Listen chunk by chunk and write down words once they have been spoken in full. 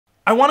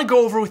I want to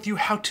go over with you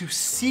how to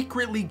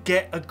secretly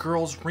get a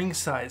girl's ring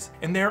size,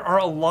 and there are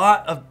a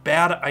lot of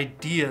bad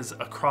ideas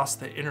across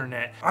the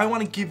internet. I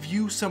want to give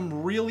you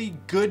some really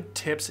good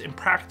tips and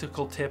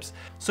practical tips,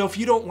 so if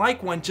you don't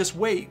like one, just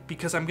wait,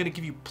 because I'm going to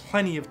give you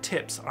plenty of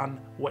tips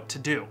on what to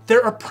do.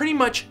 There are pretty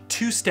much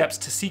 2 steps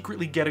to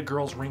secretly get a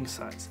girl's ring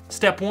size.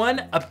 Step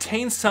 1,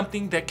 obtain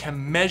something that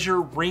can measure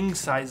ring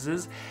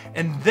sizes,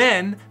 and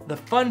then the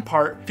fun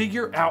part,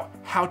 figure out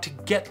how to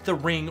get the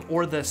ring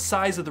or the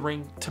size of the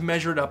ring to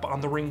measure it up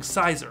on the ring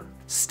sizer.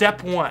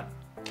 Step 1,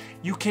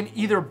 you can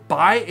either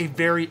buy a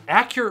very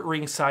accurate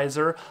ring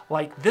sizer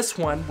like this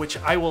one, which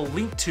I will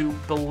link to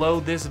below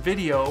this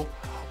video,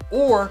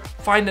 or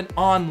find an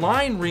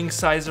online ring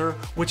sizer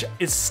which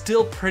is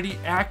still pretty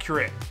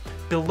accurate.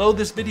 Below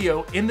this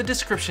video in the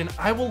description,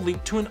 I will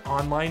link to an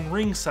online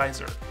ring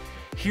sizer.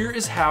 Here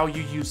is how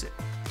you use it.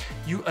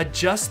 You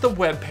adjust the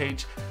web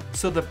page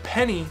so the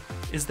penny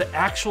is the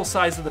actual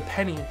size of the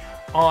penny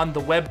on the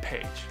web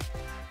page.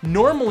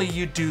 Normally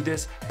you do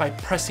this by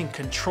pressing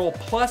Control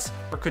plus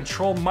or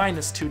Control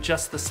minus to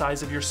adjust the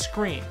size of your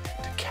screen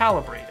to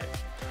calibrate it.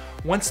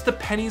 Once the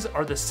pennies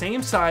are the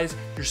same size,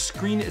 your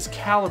screen is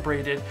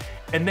calibrated,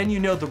 and then you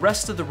know the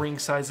rest of the ring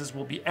sizes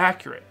will be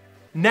accurate.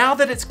 Now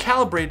that it's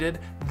calibrated,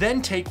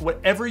 then take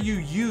whatever you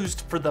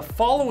used for the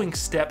following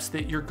steps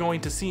that you're going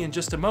to see in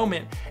just a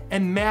moment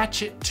and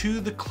match it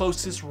to the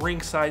closest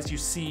ring size you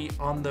see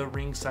on the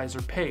ring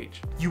sizer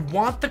page. You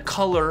want the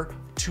color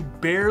to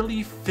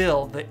barely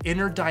fill the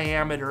inner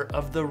diameter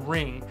of the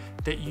ring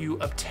that you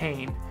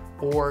obtain,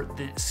 or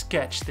the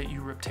sketch that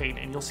you obtain,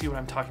 and you'll see what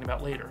I'm talking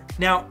about later.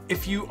 Now,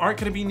 if you aren't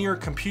gonna be near a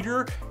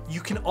computer, you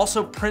can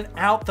also print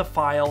out the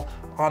file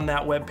on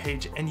that web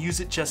page and use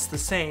it just the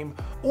same.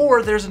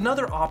 Or there's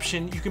another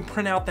option, you can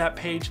print out that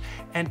page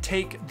and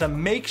take the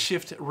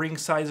makeshift ring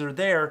sizer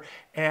there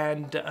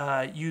and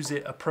use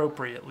it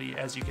appropriately,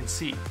 as you can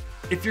see.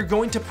 If you're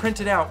going to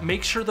print it out,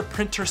 make sure the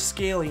printer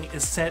scaling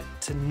is set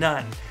to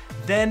none.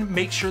 Then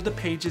make sure the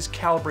page is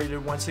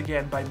calibrated once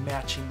again by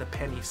matching the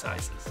penny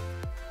sizes.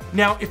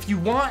 Now, if you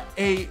want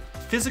a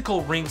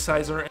physical ring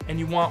sizer and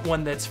you want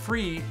one that's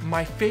free,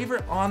 my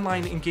favorite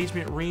online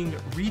engagement ring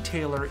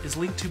retailer is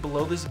linked to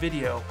below this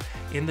video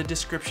in the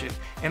description.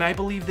 And I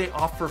believe they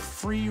offer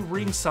free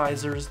ring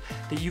sizers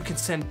that you can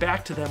send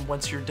back to them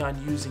once you're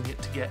done using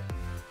it to get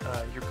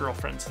your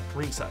girlfriend's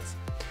ring size.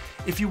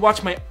 If you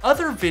watch my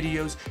other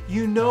videos,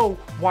 you know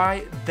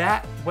why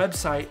that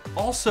website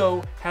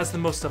also has the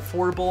most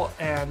affordable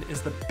and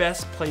is the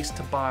best place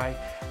to buy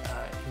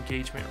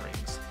engagement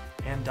rings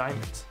and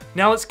diamonds.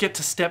 Now let's get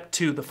to step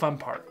 2, the fun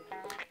part.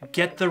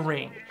 Get the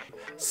ring.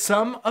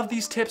 Some of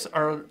these tips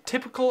are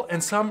typical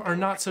and some are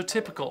not so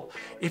typical.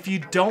 If you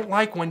don't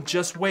like one,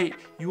 just wait.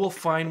 You will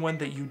find one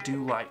that you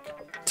do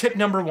like. Tip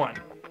number 1.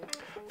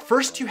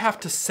 First, you have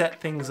to set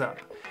things up.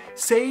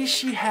 Say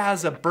she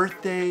has a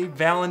birthday,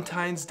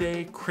 Valentine's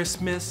Day,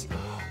 Christmas,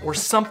 or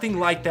something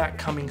like that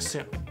coming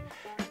soon.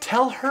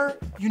 Tell her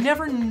you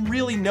never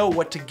really know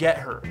what to get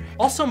her.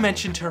 Also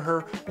mention to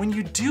her when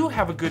you do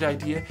have a good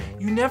idea,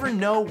 you never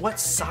know what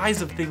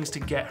size of things to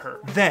get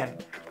her. Then,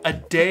 a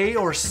day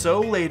or so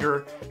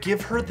later,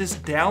 give her this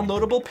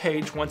downloadable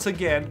page once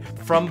again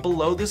from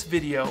below this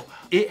video.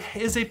 It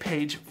is a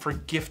page for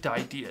gift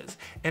ideas,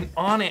 and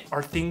on it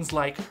are things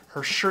like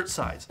her shirt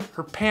size,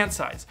 her pant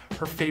size,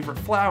 her favorite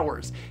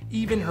flowers,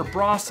 even her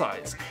bra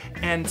size,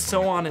 and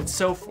so on and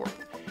so forth.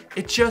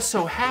 It just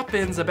so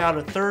happens about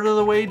a third of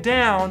the way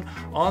down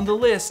on the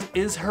list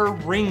is her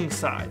ring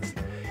size.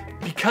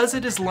 Because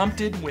it is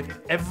lumped in with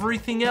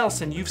everything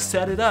else and you've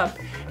set it up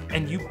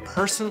and you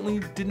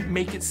personally didn't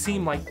make it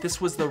seem like this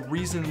was the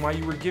reason why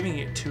you were giving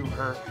it to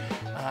her,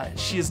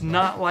 she is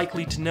not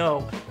likely to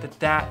know that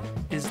that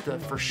is the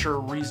for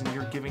sure reason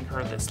you're giving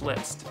her this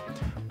list.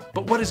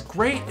 But what is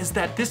great is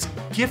that this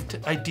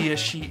gift idea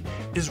sheet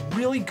is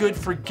really good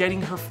for getting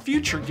her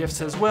future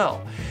gifts as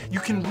well. You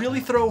can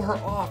really throw her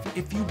off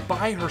if you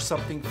buy her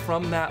something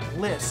from that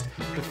list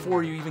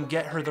before you even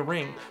get her the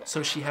ring,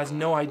 so she has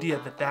no idea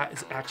that that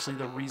is actually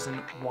the reason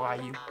why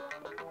you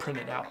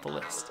printed out the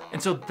list.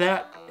 And so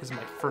that is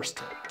my first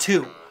tip.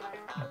 2,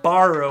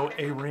 borrow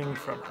a ring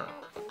from her.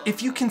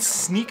 If you can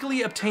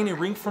sneakily obtain a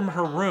ring from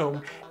her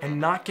room and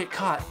not get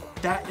caught,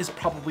 that is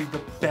probably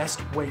the best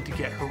way to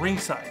get her ring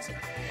size.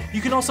 You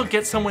can also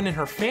get someone in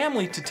her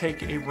family to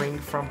take a ring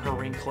from her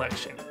ring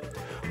collection.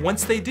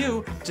 Once they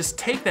do, just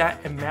take that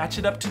and match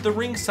it up to the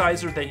ring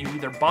sizer that you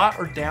either bought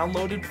or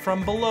downloaded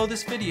from below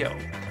this video.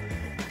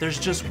 There's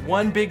just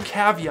one big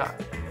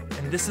caveat,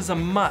 and this is a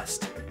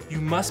must.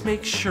 You must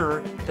make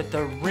sure that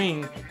the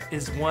ring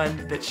is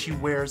one that she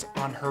wears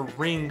on her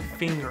ring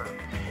finger,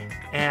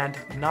 and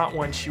not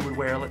one she would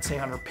wear, let's say,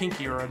 on her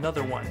pinky or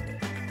another one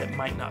that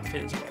might not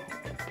fit as well.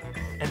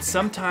 And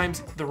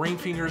sometimes the ring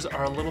fingers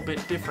are a little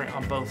bit different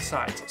on both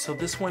sides. So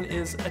this one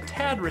is a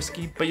tad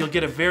risky, but you'll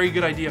get a very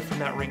good idea from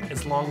that ring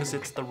as long as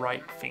it's the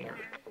right finger.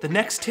 The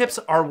next tips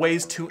are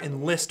ways to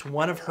enlist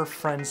one of her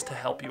friends to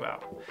help you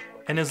out.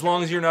 And as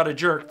long as you're not a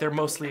jerk, they're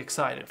mostly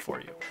excited for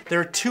you. There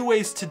are 2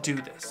 ways to do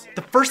this.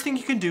 The first thing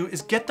you can do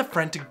is get the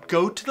friend to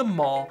go to the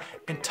mall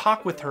and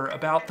talk with her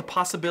about the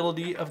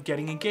possibility of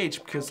getting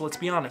engaged, because let's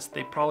be honest,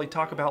 they probably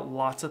talk about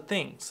lots of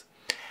things.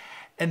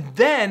 And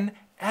then,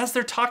 as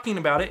they're talking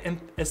about it and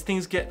as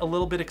things get a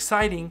little bit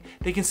exciting,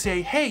 they can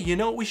say, hey, you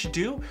know what we should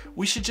do?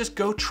 We should just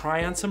go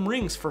try on some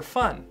rings for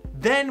fun.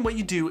 Then what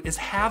you do is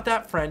have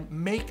that friend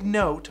make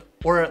note,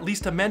 or at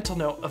least a mental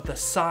note, of the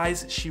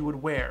size she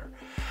would wear.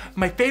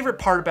 My favorite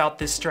part about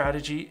this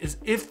strategy is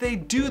if they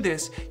do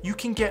this, you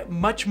can get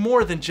much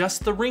more than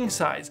just the ring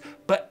size,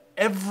 but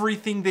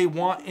everything they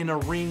want in a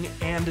ring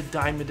and a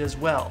diamond as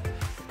well.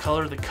 The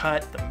color, the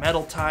cut, the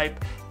metal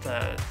type,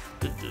 the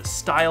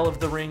style of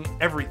the ring,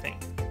 everything.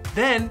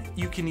 Then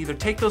you can either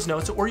take those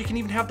notes, or you can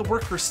even have the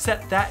worker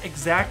set that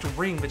exact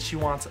ring that she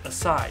wants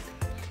aside.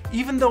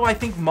 Even though I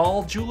think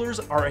mall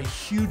jewelers are a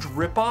huge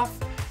ripoff,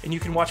 and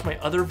you can watch my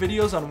other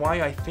videos on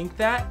why I think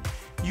that,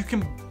 you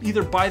can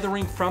either buy the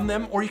ring from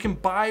them, or you can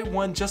buy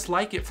one just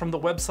like it from the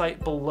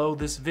website below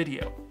this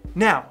video.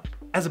 Now,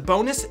 as a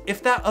bonus,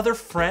 if that other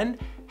friend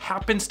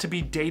happens to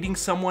be dating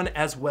someone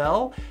as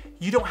well,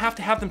 you don't have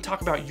to have them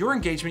talk about your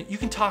engagement. You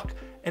can talk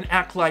and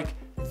act like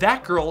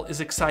that girl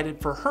is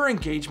excited for her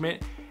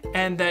engagement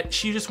and that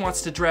she just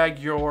wants to drag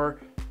your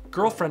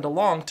girlfriend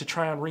along to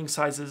try on ring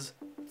sizes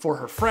for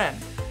her friend.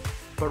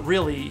 But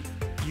really,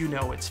 you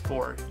know it's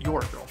for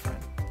your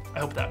girlfriend. I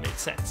hope that made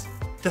sense.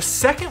 The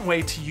second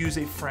way to use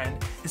a friend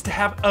is to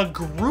have a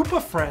group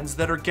of friends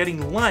that are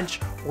getting lunch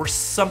or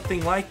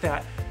something like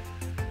that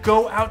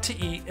go out to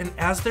eat, and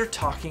as they're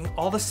talking,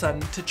 all of a sudden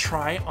to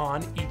try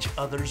on each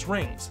other's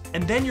rings.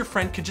 And then your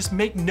friend could just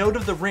make note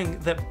of the ring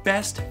that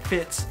best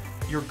fits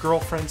your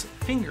girlfriend's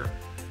finger.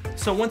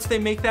 So once they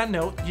make that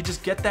note, you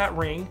just get that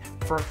ring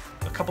for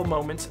a couple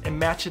moments and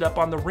match it up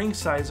on the ring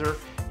sizer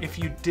if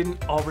you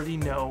didn't already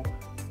know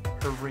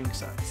her ring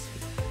size.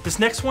 This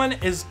next one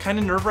is kind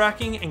of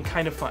nerve-wracking and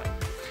kind of fun.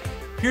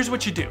 Here's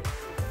what you do.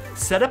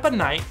 Set up a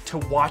night to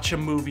watch a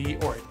movie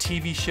or a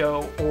TV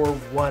show or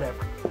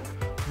whatever.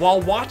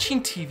 While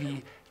watching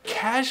TV,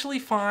 casually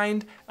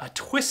find a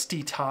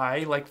twisty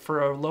tie, like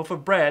for a loaf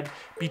of bread,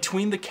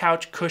 between the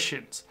couch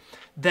cushions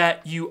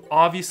that you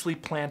obviously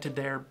planted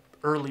there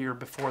earlier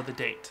before the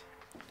date.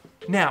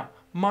 Now,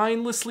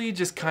 mindlessly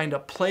just kind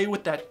of play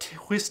with that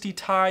twisty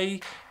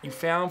tie you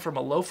found from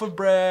a loaf of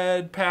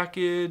bread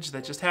package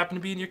that just happened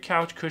to be in your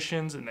couch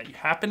cushions and that you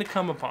happen to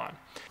come upon.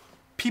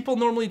 People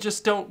normally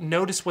just don't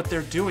notice what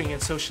they're doing,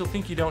 and so she'll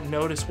think you don't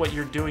notice what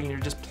you're doing and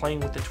you're just playing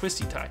with the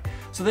twisty tie.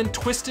 So then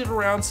twist it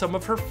around some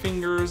of her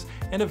fingers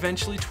and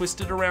eventually twist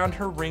it around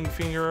her ring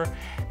finger,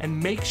 and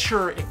make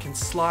sure it can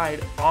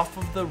slide off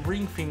of the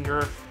ring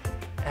finger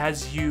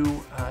as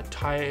you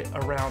tie it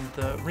around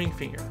the ring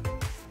finger.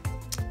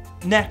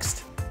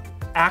 Next,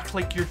 act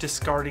like you're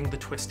discarding the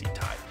twisty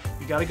tie.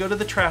 You gotta go to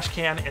the trash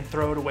can and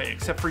throw it away,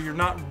 except for you're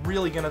not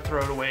really gonna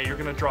throw it away. You're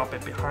gonna drop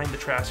it behind the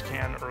trash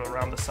can or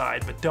around the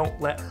side, but don't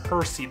let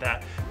her see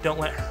that. Don't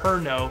let her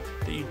know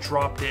that you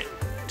dropped it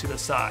to the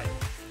side.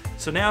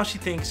 So now she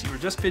thinks you were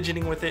just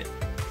fidgeting with it,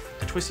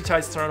 the twisty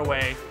tie's thrown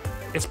away.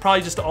 It's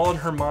probably just all in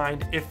her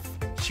mind if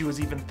she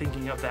was even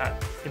thinking of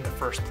that in the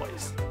first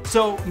place.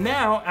 So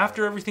now,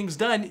 after everything's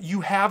done,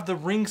 you have the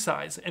ring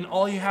size, and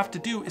all you have to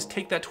do is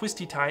take that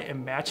twisty tie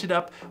and match it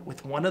up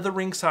with one of the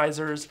ring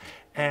sizers,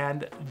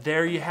 and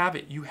there you have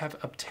it. You have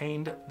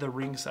obtained the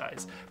ring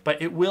size.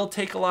 But it will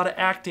take a lot of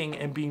acting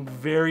and being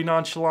very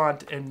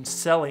nonchalant and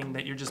selling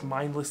that you're just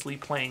mindlessly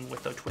playing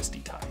with the twisty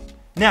tie.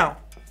 Now,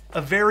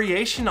 a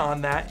variation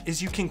on that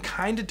is you can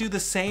kind of do the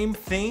same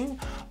thing,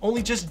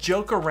 only just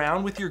joke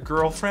around with your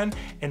girlfriend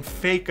and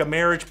fake a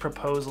marriage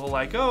proposal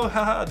like, oh,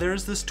 haha,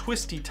 there's this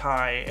twisty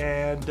tie,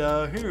 and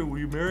here, will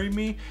you marry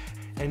me?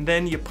 And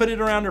then you put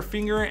it around her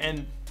finger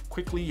and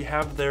quickly you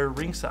have their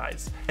ring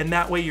size. And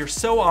that way you're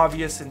so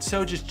obvious and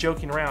so just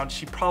joking around,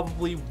 she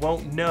probably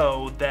won't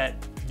know that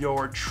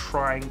you're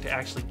trying to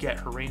actually get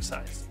her ring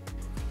size.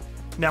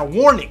 Now,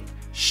 warning.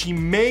 She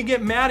may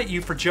get mad at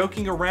you for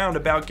joking around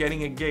about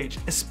getting engaged,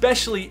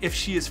 especially if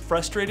she is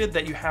frustrated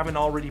that you haven't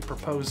already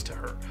proposed to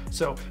her.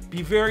 So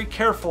be very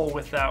careful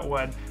with that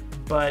one,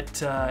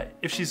 but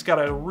if she's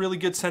got a really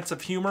good sense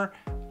of humor,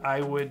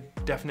 I would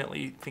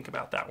definitely think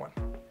about that one.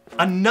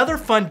 Another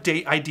fun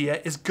date idea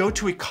is go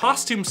to a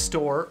costume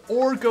store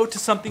or go to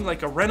something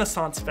like a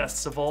Renaissance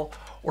festival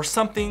or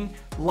something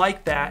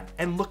like that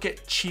and look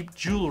at cheap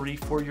jewelry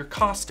for your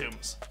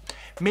costumes.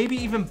 Maybe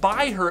even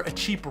buy her a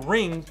cheap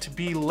ring to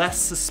be less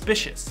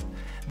suspicious.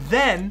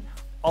 Then,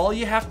 all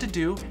you have to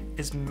do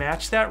is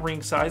match that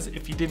ring size,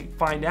 if you didn't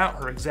find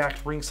out her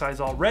exact ring size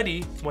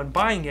already when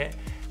buying it,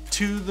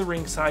 to the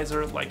ring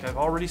sizer like I've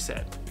already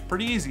said.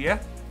 Pretty easy,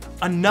 yeah?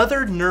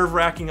 Another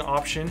nerve-wracking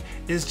option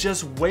is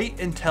just wait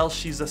until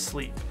she's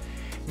asleep.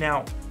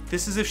 Now,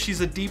 this is if she's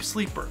a deep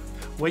sleeper.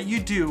 What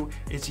you do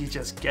is you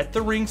just get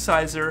the ring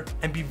sizer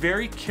and be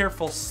very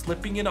careful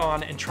slipping it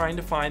on and trying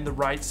to find the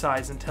right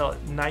size until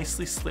it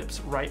nicely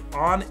slips right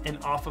on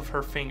and off of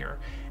her finger.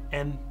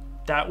 And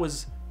that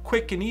was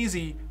quick and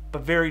easy,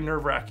 but very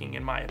nerve-wracking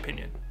in my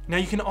opinion. Now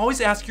you can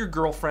always ask your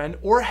girlfriend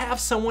or have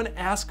someone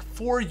ask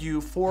for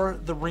you for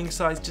the ring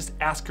size, just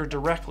ask her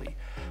directly.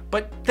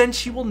 But then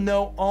she will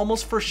know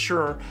almost for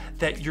sure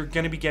that you're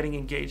gonna be getting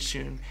engaged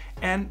soon.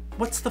 And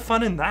what's the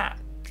fun in that?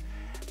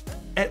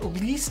 At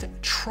least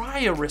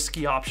try a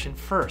risky option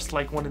first,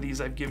 like one of these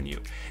I've given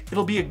you.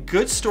 It'll be a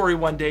good story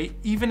one day,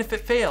 even if it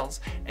fails.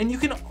 And you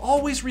can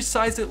always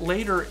resize it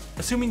later,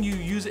 assuming you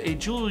use a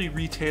jewelry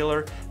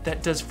retailer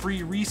that does free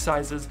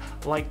resizes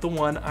like the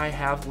one I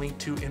have linked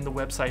to in the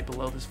website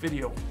below this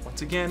video.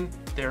 Once again,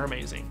 they're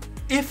amazing.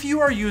 If you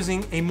are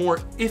using a more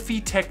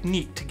iffy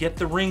technique to get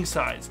the ring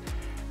size,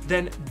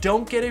 then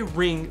don't get a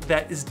ring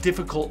that is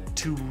difficult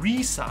to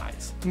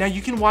resize. Now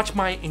you can watch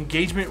my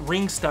engagement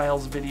ring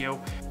styles video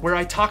where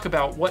I talk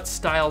about what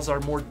styles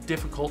are more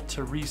difficult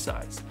to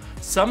resize.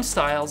 Some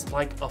styles,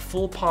 like a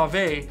full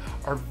pave,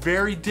 are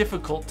very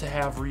difficult to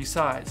have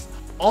resized.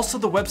 Also,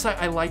 the website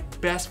I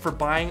like best for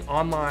buying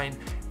online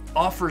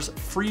offers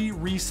free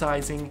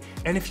resizing,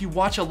 and if you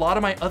watch a lot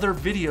of my other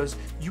videos,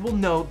 you will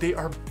know they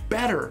are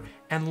better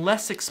and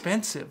less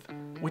expensive,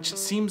 which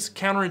seems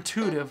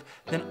counterintuitive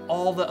than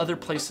all the other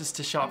places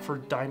to shop for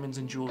diamonds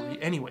and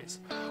jewelry anyways.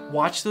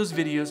 Watch those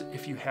videos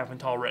if you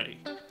haven't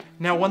already.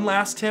 Now, one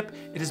last tip,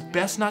 it is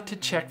best not to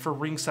check for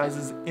ring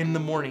sizes in the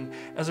morning,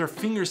 as our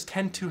fingers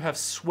tend to have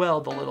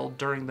swelled a little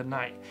during the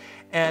night,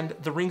 and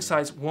the ring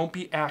size won't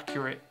be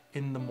accurate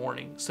in the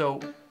morning. So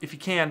if you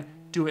can,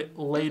 do it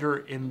later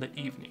in the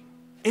evening.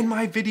 In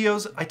my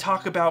videos, I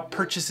talk about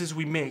purchases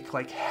we make,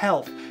 like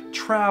health,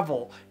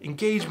 travel,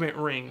 engagement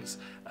rings,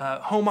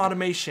 home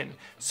automation.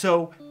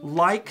 So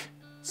like,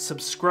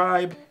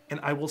 subscribe, and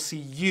I will see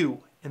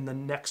you in the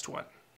next one.